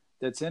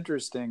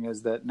interesting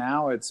is that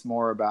now it's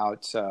more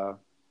about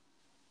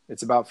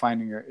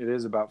finding your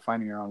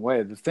own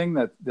way. The thing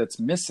that's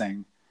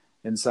missing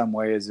in some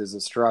ways is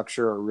a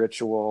structure, a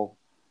ritual,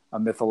 a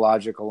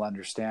mythological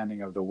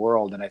understanding of the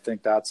world. And I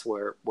think that's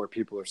where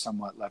people are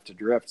somewhat left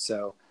adrift.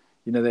 So,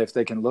 if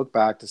they can look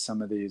back to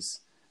some of these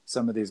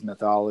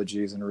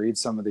mythologies and read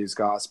some of these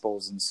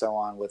gospels and so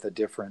on with a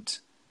different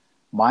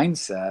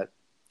mindset,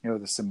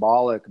 the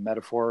symbolic,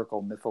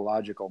 metaphorical,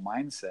 mythological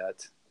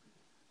mindset,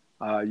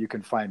 you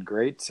can find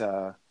great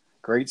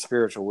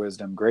spiritual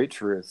wisdom, great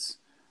truths.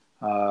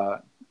 I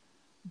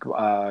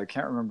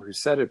can't remember who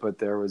said it, but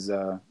there was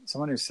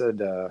someone who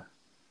said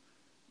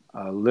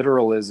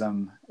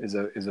literalism is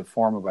a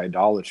form of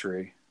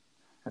idolatry.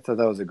 I thought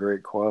that was a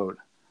great quote.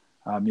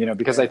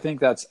 Because I think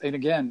that's, and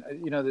again,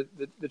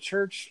 the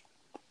church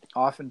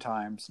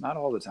oftentimes, not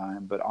all the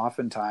time, but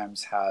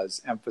oftentimes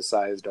has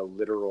emphasized a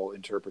literal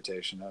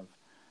interpretation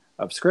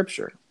of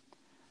Scripture.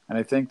 And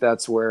I think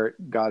that's where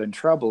it got in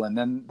trouble. And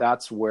then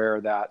that's where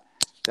that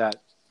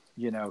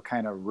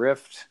kind of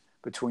rift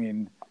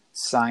between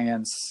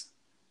science,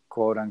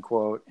 quote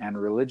unquote, and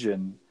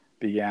religion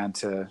began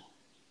to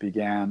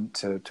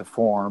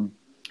form,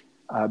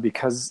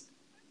 because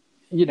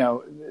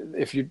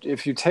if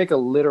you take a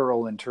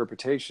literal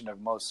interpretation of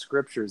most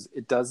scriptures,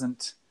 it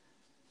doesn't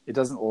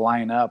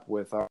line up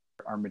with our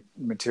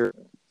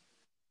material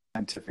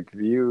scientific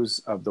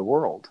views of the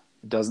world.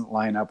 It doesn't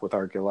line up with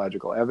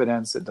archaeological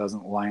evidence. It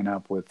doesn't line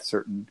up with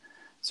certain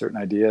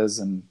ideas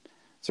and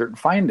certain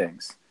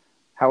findings.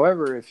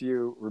 However, if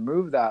you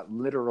remove that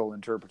literal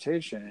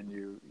interpretation and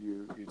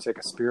you take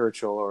a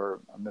spiritual or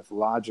a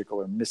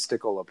mythological or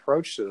mystical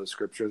approach to those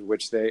scriptures,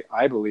 which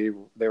I believe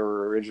they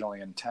were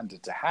originally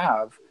intended to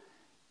have,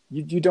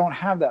 you don't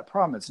have that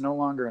problem. It's no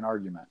longer an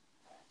argument.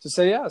 To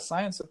say, yeah,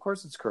 science, of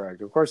course it's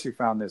correct. Of course you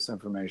found this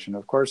information.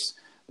 Of course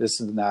this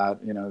and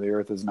that, the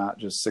earth is not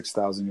just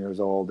 6,000 years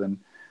old, and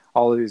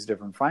all of these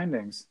different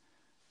findings.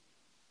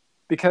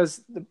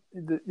 Because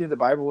the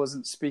Bible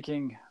wasn't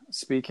speaking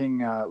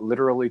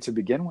literally to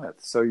begin with,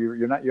 so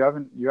you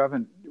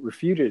haven't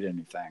refuted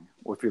anything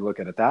if you look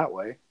at it that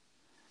way,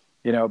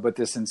 But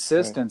this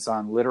insistence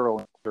on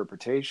literal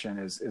interpretation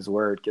is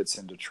where it gets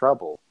into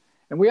trouble,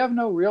 and we have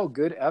no real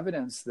good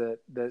evidence that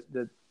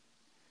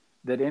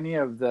any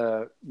of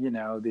the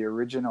the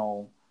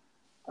original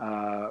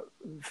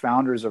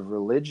founders of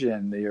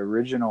religion, the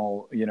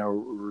original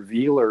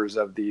revealers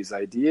of these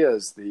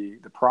ideas, the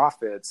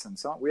prophets and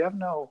so on, we have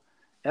no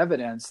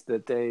evidence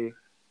that they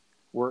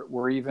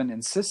were even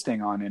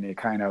insisting on any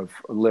kind of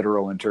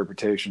literal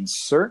interpretation.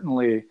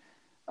 Certainly,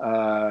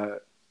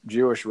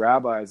 Jewish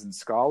rabbis and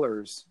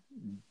scholars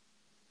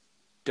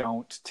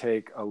don't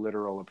take a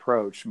literal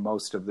approach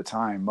most of the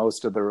time.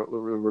 Most of the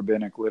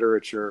rabbinic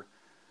literature,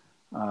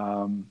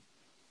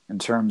 in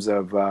terms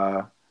of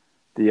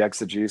the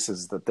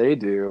exegesis that they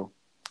do,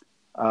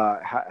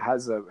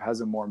 has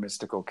a more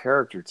mystical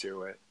character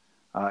to it.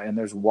 And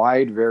there's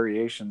wide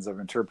variations of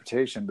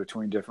interpretation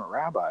between different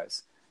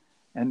rabbis.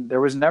 And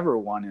there was never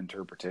one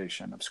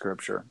interpretation of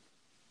Scripture.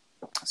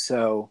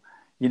 So,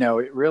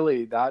 it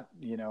really, that,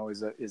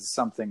 is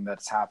something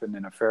that's happened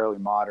in a fairly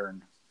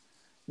modern,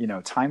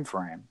 time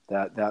frame,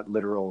 that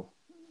literal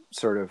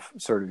sort of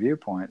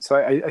viewpoint. So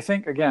I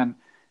think, again,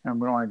 and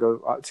we don't want to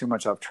go too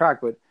much off track,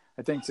 but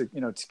I think to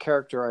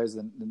characterize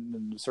the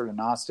sort of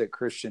Gnostic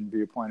Christian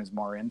viewpoint as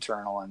more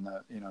internal, and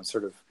the,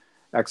 sort of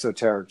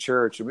exoteric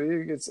church.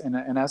 It's in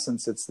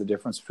essence, it's the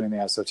difference between the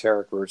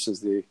esoteric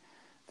versus the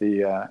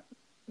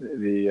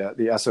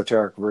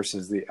esoteric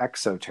versus the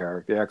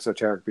exoteric. The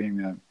exoteric being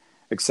the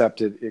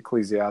accepted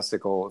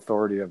ecclesiastical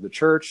authority of the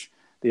church,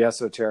 the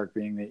esoteric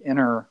being the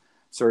inner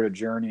sort of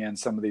journey in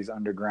some of these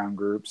underground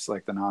groups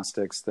like the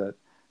Gnostics that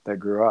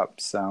grew up.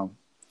 So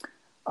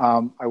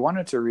I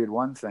wanted to read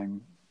one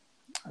thing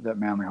that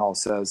Manly Hall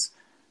says.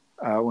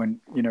 When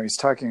he's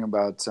talking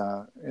about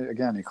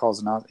again, he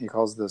calls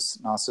this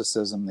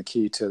Gnosticism the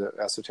key to the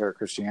esoteric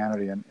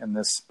Christianity, in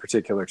this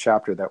particular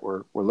chapter that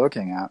we're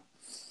looking at.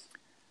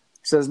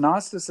 He says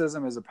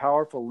Gnosticism is a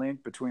powerful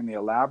link between the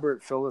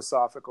elaborate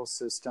philosophical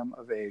system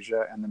of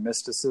Asia and the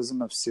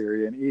mysticism of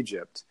Syria and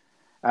Egypt.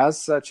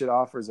 As such, it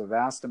offers a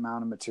vast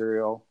amount of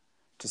material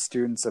to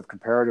students of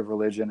comparative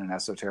religion and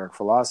esoteric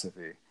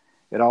philosophy.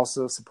 It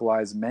also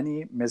supplies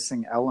many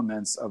missing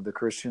elements of the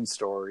Christian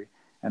story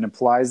and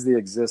implies the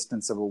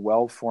existence of a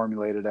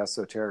well-formulated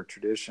esoteric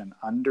tradition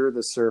under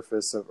the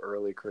surface of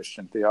early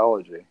Christian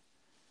theology.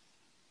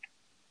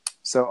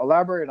 So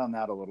elaborate on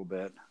that a little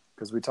bit,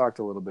 because we talked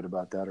a little bit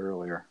about that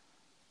earlier.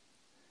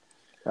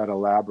 That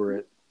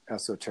elaborate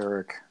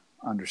esoteric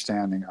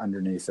understanding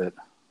underneath it.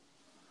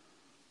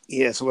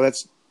 Yes, well,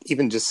 that's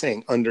even just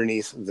saying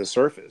underneath the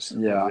surface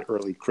of the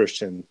early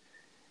Christian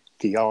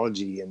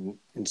theology. And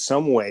in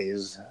some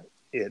ways,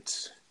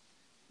 it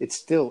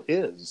still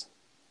is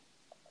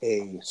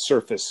a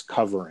surface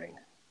covering,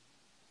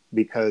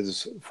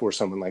 because for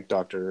someone like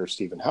Dr.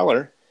 Stephen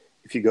Heller,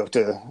 if you go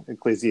to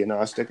Ecclesia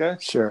Gnostica,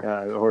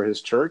 or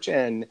his church,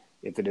 and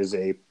if it is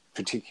a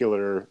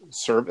particular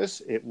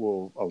service, it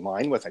will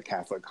align with a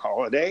Catholic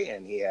holiday,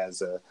 and he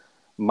has a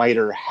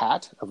mitre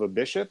hat of a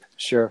bishop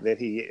that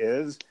he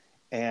is.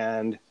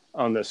 And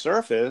on the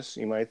surface,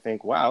 you might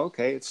think, wow,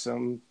 okay, it's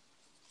some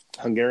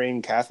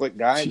Hungarian Catholic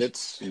guy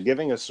that's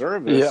giving a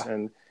service.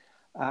 And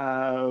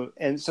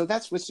so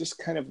that's what's just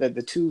kind of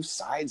the two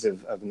sides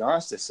of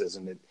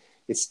Gnosticism.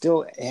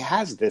 It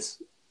has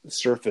this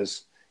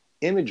surface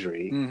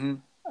imagery,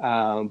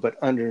 but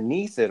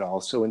underneath it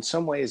also, in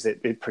some ways,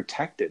 it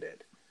protected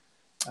it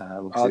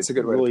Oh, that's a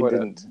good way to put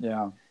it.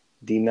 Yeah.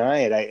 Deny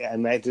it. I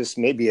might, this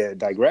may be a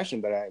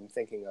digression, but I'm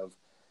thinking of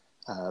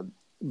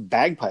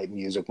bagpipe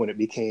music when it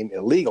became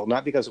illegal,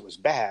 not because it was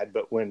bad,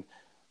 but when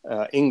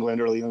early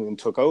England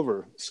took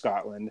over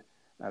Scotland,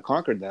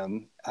 conquered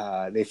them,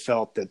 they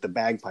felt that the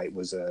bagpipe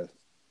was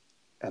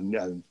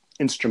an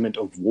instrument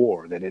of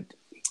war, that it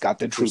got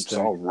the troops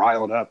all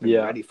riled up and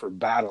ready for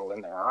battle,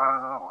 and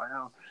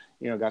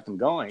got them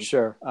going.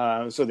 Sure.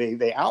 So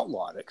they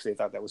outlawed it because they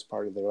thought that was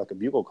part of their, like a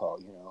bugle call,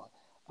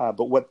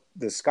 But what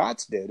the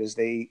Scots did is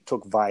they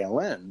took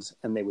violins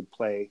and they would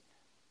play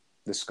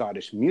the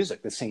Scottish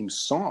music, the same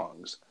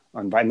songs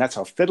and that's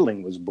how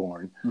fiddling was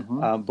born.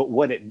 Mm-hmm. But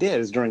what it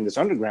did is during this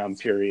underground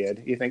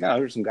period, you think, oh,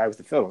 there's some guy with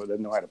a fiddle that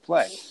doesn't know how to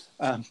play.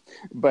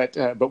 But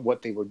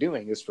what they were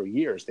doing is for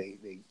years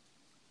they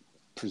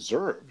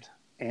preserved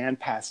and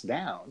passed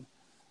down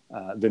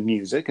the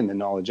music and the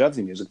knowledge of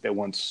the music that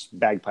once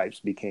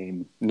bagpipes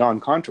became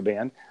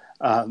non-contraband,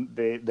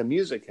 the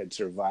music had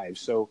survived.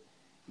 So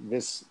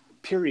this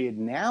period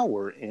now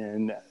we're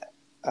in,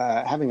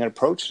 having an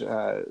approach,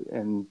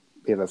 and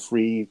we have a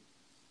free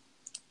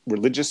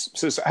religious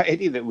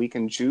society that we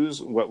can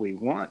choose what we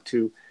want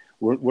to.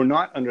 We're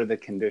not under the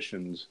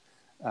conditions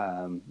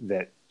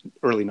that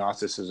early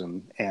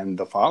Gnosticism and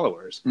the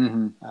followers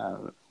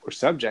were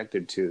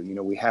subjected to.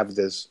 We have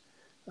this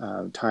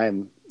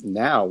time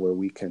now where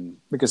we can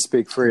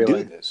speak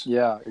freely. Do this.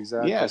 Yeah,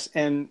 exactly. Yes,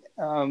 and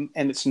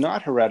it's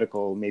not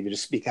heretical maybe to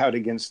speak out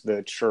against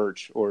the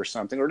church or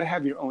something, or to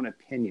have your own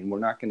opinion. We're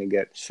not going to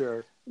get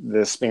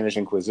the Spanish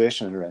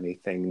Inquisition or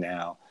anything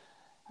now,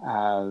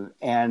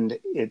 and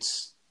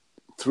it's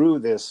through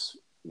this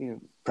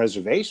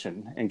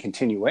preservation and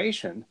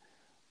continuation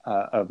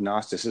of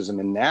Gnosticism,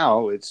 and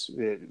now it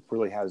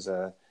really has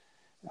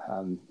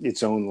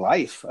its own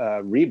life,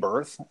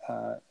 rebirth,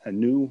 a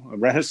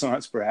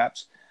renaissance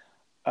perhaps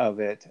of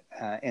it,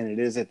 and it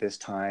is at this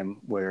time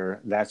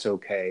where that's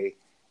okay,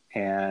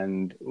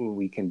 and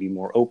we can be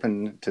more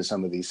open to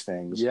some of these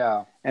things,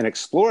 and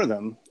explore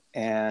them,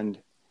 and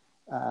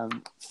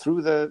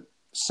through the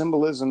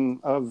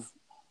symbolism of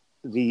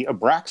the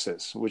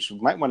Abraxas, which we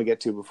might want to get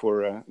to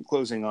before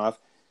closing off,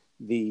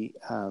 the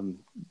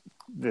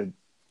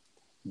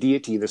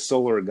deity, the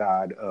solar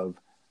god of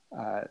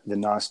the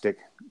Gnostic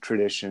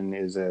tradition,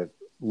 is a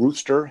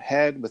rooster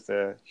head with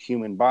a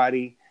human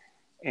body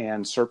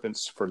and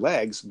serpents for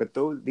legs. But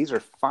these are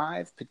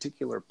 5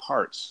 particular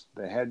parts,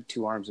 the head,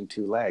 2 arms, and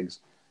 2 legs,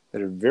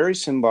 that are very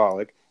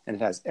symbolic, and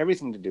it has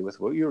everything to do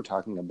with what you were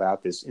talking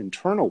about, this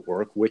internal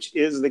work, which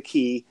is the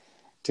key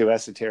to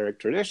esoteric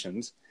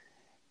traditions.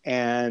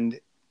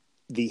 And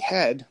the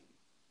head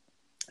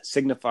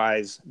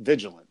signifies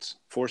vigilance,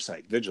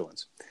 foresight,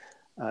 vigilance.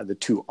 The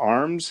 2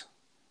 arms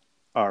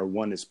are,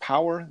 one is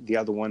power, the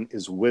other one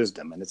is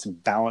wisdom, and it's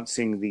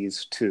balancing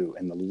these 2.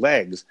 And the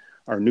legs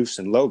are nous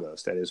and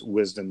logos, that is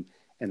wisdom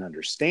and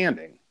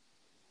understanding.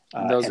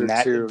 Those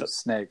are 2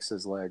 snakes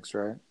as legs,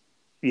 right?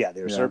 Yeah,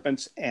 they're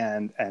serpents,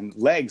 and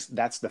legs,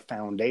 that's the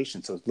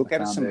foundation. So look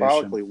at it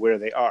symbolically where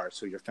they are.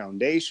 So your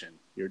foundation,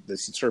 the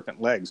serpent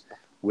legs,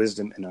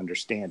 wisdom and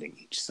understanding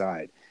each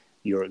side.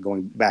 You're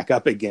going back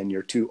up again,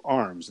 your 2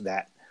 arms,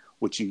 that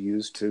which you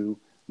use to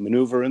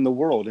maneuver in the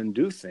world and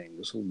do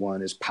things.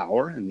 One is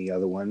power, and the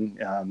other one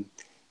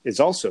is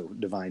also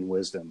divine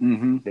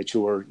wisdom. That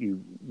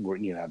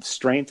you have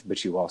strength,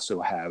 but you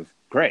also have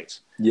grace.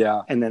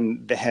 Yeah. And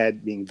then the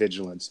head being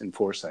vigilance and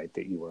foresight,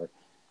 that you are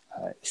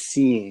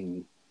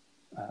seeing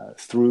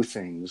through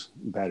things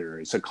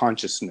better. It's a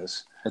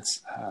consciousness.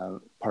 It's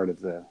part of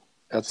the.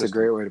 That's system.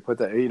 A great way to put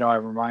that.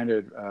 I'm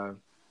reminded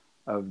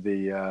of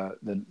the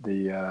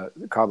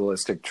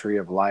Kabbalistic tree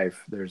of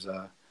life. There's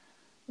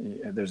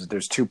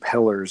 2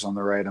 pillars on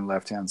the right and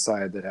left hand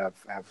side that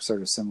have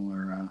sort of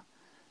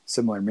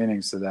similar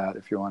meanings to that.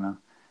 If you want to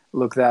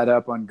look that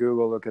up on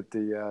Google, look at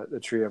the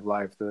tree of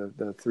life,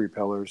 the 3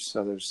 pillars.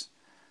 So there's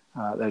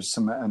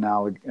some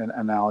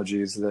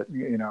analogies that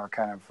are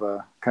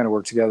kind of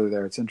work together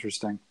there. It's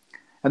interesting,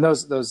 and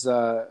those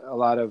a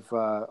lot of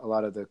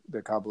the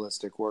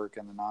Kabbalistic work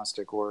and the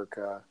Gnostic work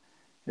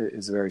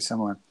is very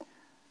similar.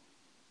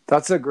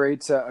 That's a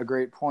great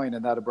point,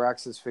 and that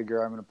Abraxas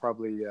figure, I'm going to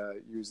probably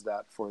use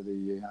that for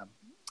the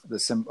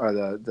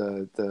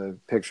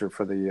picture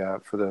for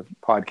the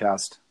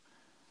podcast,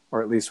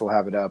 or at least we'll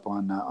have it up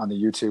on the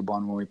YouTube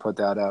one when we put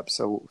that up,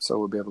 so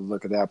we'll be able to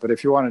look at that. But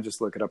if you want to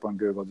just look it up on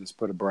Google, just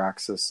put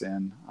Abraxas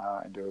in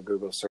and do a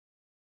Google search.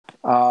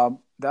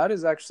 That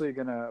is actually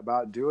going to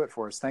about do it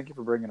for us. Thank you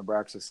for bringing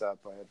Abraxas up.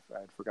 I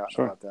had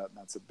forgotten about that, and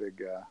that's a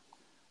big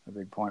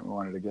point we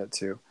wanted to get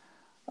to.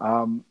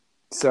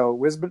 So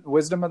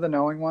Wisdom of the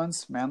Knowing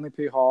Ones, Manly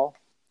P. Hall,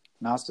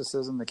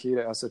 Gnosticism, the Key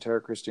to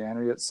Esoteric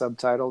Christianity, it's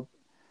subtitled,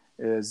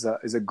 is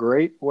a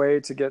great way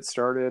to get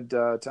started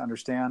to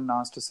understand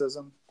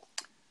Gnosticism.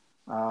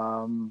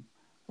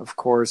 Of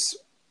course,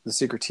 The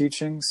Secret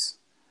Teachings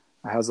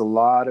has a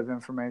lot of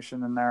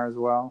information in there as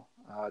well.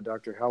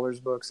 Dr. Heller's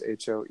books,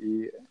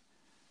 Hoeller.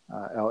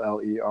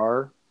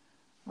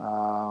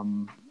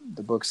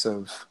 The books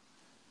of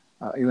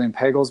Elaine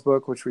Pagel's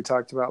book, which we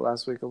talked about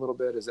last week a little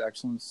bit, is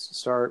excellent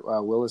start.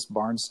 Willis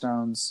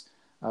Barnstone's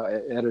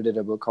edited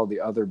a book called The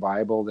Other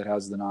Bible that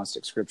has the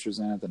Gnostic scriptures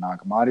in it, the Nag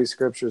Hammadi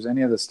scriptures.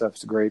 Any of this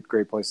stuff's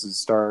great places to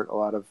start. A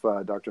lot of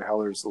Dr.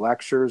 Heller's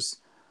lectures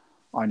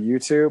on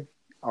YouTube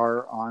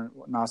are on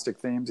Gnostic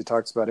themes. He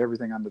talks about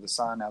everything under the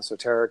sun,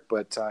 esoteric,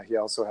 but he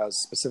also has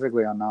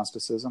specifically on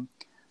Gnosticism.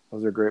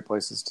 Those are great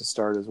places to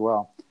start as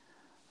well.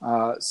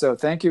 So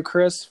thank you,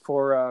 Chris,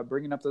 for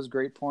bringing up those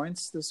great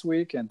points this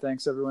week, and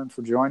thanks everyone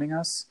for joining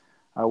us.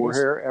 We're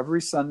here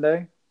every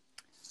Sunday.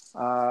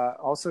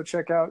 Also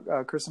check out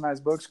Chris and I's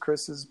books.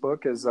 Chris's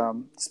book is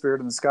Spirit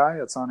in the Sky.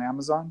 It's on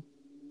Amazon.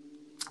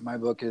 My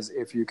book is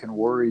If You Can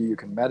Worry, You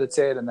Can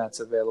Meditate, and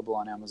that's available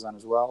on Amazon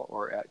as well,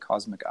 or at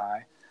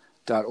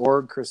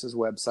cosmiceye.org. Chris's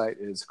website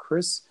is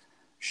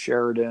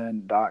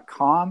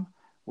chrissheridan.com.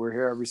 We're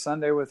here every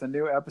Sunday with a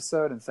new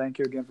episode, and thank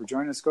you again for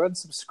joining us. Go ahead and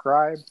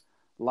subscribe,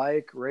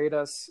 like, rate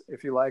us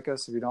if you like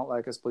us. If you don't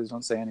like us, please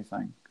don't say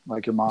anything.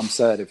 Like your mom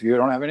said, if you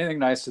don't have anything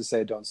nice to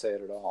say, don't say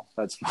it at all.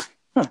 That's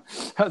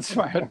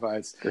my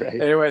advice. Great.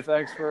 Anyway,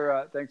 thanks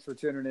for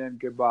tuning in.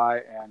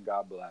 Goodbye, and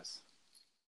God bless.